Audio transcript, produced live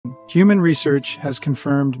Human research has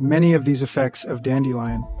confirmed many of these effects of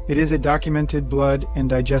dandelion. It is a documented blood and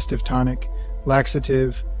digestive tonic,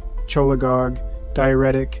 laxative, cholagogue,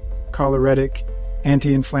 diuretic, choleretic,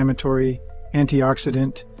 anti-inflammatory,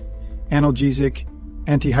 antioxidant, analgesic,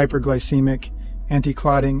 anti-hyperglycemic,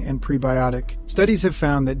 anti-clotting, and prebiotic. Studies have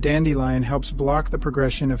found that dandelion helps block the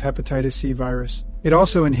progression of hepatitis C virus. It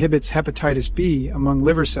also inhibits hepatitis B among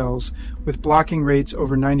liver cells, with blocking rates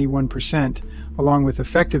over 91%, along with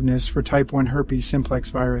effectiveness for type 1 herpes simplex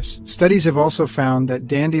virus. Studies have also found that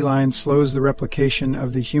dandelion slows the replication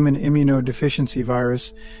of the human immunodeficiency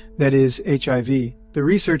virus, that is, HIV. The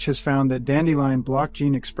research has found that dandelion block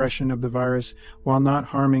gene expression of the virus while not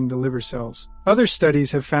harming the liver cells. Other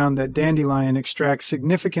studies have found that dandelion extract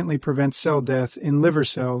significantly prevents cell death in liver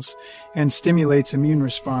cells and stimulates immune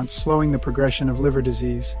response, slowing the progression of liver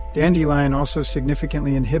disease. Dandelion also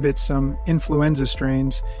significantly inhibits some influenza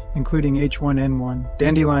strains, including H1N1.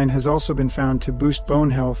 Dandelion has also been found to boost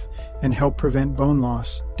bone health and help prevent bone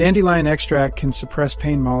loss. Dandelion extract can suppress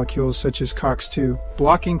pain molecules such as COX-2.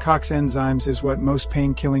 Blocking COX enzymes is what most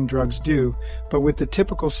pain-killing drugs do, but with the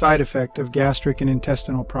typical side effect of gastric and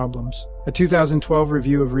intestinal problems. A 2012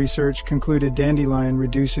 review of research concluded dandelion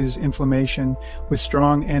reduces inflammation with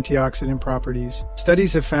strong antioxidant properties.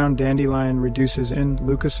 Studies have found dandelion reduces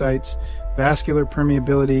leukocytes, vascular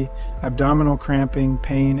permeability, abdominal cramping,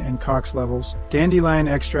 pain, and COX levels. Dandelion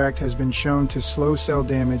extract has been shown to slow cell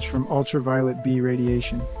damage from ultraviolet B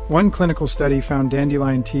radiation. One clinical study found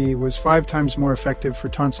dandelion tea was 5 times more effective for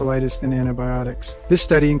tonsillitis than antibiotics. This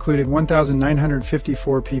study included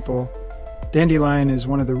 1,954 people. Dandelion is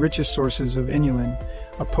one of the richest sources of inulin,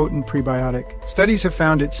 a potent prebiotic. Studies have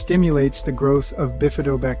found it stimulates the growth of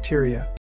bifidobacteria.